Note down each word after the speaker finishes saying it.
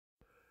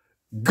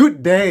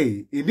Good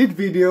day! In this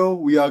video,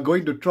 we are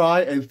going to try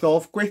and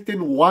solve question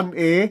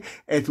 1A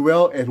as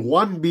well as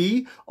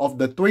 1B of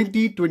the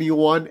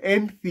 2021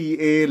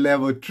 NCEA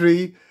Level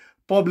 3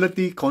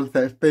 Probability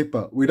Concepts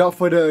paper. Without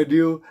further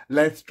ado,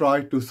 let's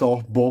try to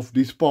solve both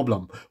these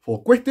problems.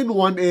 For question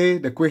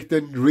 1A, the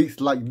question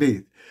reads like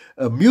this.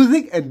 A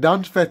music and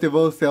dance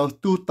festival sells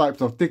two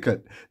types of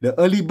tickets, the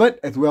early bird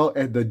as well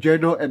as the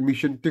general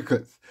admission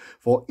tickets.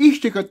 For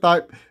each ticket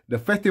type, the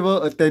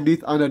festival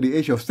attendees under the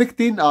age of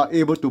 16 are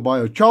able to buy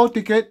a child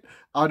ticket,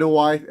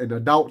 otherwise an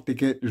adult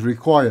ticket is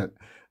required.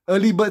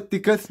 Early bird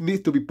tickets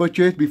need to be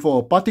purchased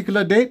before a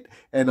particular date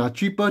and are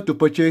cheaper to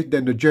purchase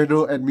than the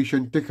general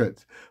admission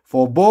tickets.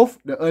 For both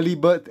the early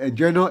bird and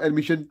general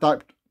admission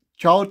type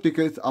child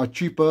tickets are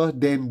cheaper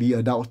than the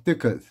adult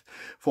tickets.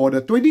 For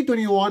the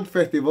 2021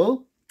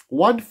 festival,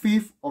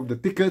 1/5 of the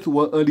tickets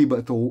were early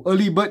bird. So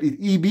early bird is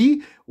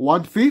EB,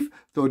 1/5.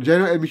 So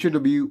general admission will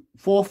be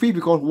 4/5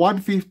 because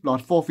 1/5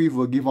 plus 4/5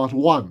 will give us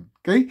 1.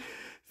 Okay.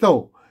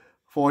 So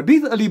for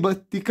these early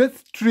bird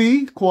tickets,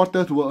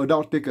 3/4 were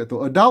adult tickets.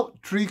 So adult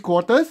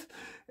 3/4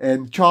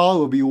 and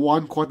child will be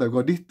 1/4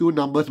 because these two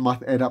numbers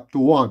must add up to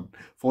 1.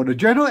 For the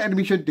general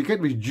admission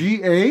ticket, which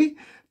GA,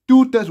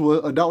 2/3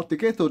 were adult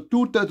tickets, so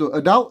 2/3 were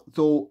adult,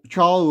 so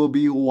child will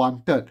be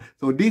 1/3.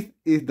 So this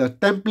is the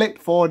template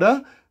for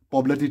the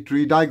probability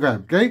tree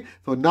diagram. Okay,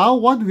 so now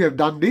once we have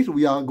done this,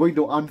 we are going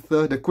to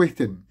answer the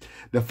question.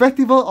 The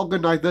festival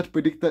organizers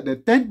predicted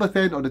that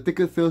 10% of the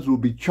ticket sales will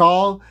be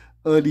child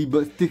early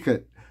bird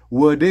ticket.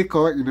 Were they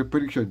correct in the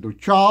prediction? So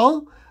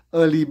child,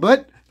 early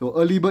bird, so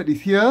early bird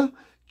is here,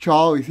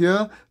 child is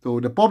here.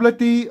 So the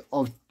probability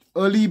of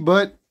early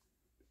bird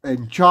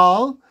and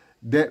child,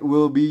 that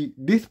will be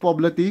this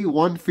probability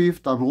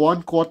 1/5 times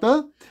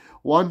 1/4.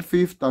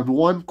 1/5 times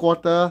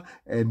 1/4,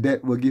 and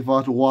that will give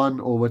us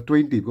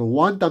 1/20. Because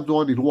 1 times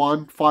 1 is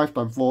 1, 5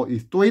 times 4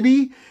 is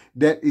 20.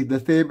 That is the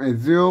same as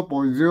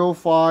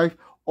 0.05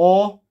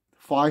 or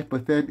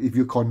 5% if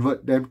you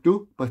convert them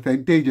to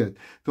percentages.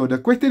 So the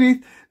question is,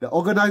 the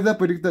organizer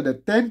predicted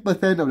that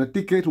 10% of the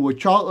tickets were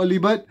child early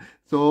bird.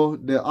 So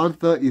the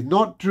answer is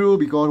not true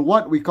because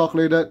what we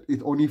calculated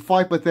is only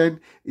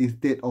 5%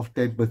 instead of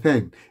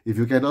 10%. If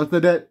you can answer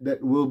that,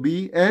 that will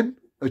be an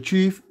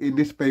achieve in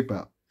this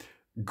paper.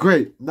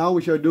 Great. Now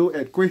we shall do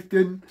at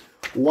question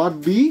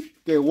 1B.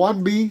 Okay,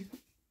 1B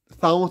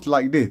sounds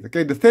like this.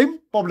 Okay, the same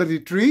probability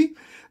tree.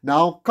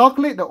 Now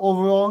calculate the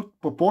overall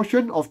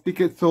proportion of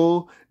tickets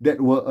sold that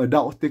were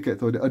adult tickets.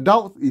 So the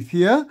adult is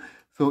here.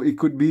 So it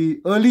could be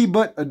early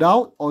bird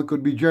adult or it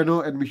could be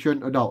general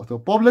admission adult. So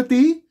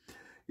probability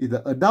is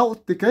the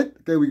adult ticket.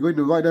 Okay, we're going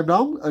to write them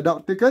down.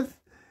 Adult tickets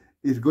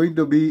is going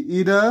to be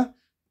either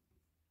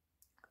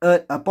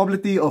a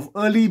probability of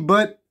early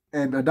bird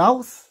and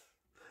adults,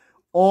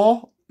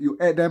 or you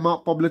add them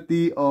up,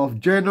 probability of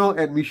general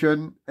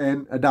admission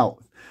and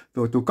adults.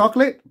 So to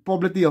calculate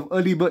probability of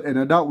early bird and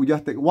adult, we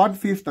just take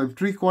 1/5 times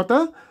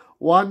 3/4,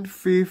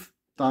 1/5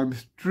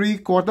 times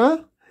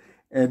 3/4,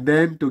 and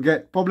then to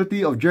get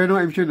probability of general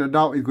admission and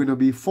adult is going to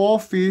be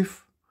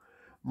 4/5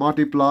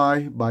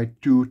 multiplied by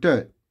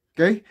 2/3.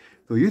 Okay,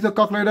 so use the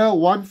calculator.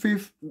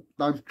 1/5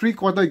 times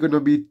 3/4 is going to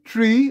be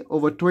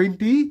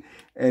 3/20,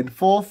 and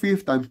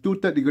 4/5 times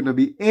 2/3 is going to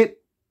be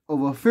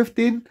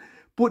 8/15.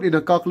 Put in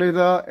a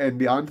calculator and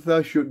the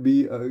answer should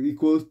be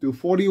equals to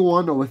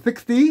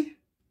 41/60,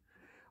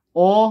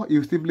 or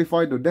you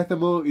simplify the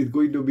decimal, is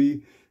going to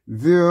be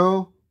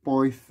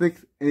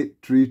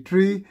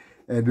 0.6833.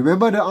 And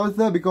remember the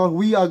answer because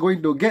we are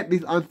going to get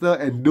this answer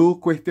and do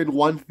question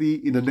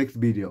 1C in the next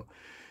video.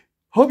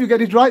 Hope you get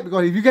this right,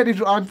 because if you get this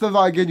answer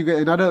right again, you get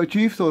another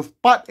achieve. So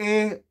part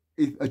A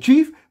is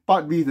achieve,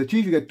 part B is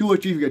achieve. You get 2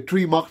 achieve, you get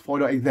 3 marks for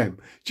the exam.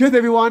 Cheers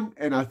everyone,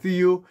 and I'll see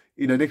you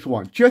in the next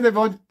one. Cheers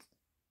everyone.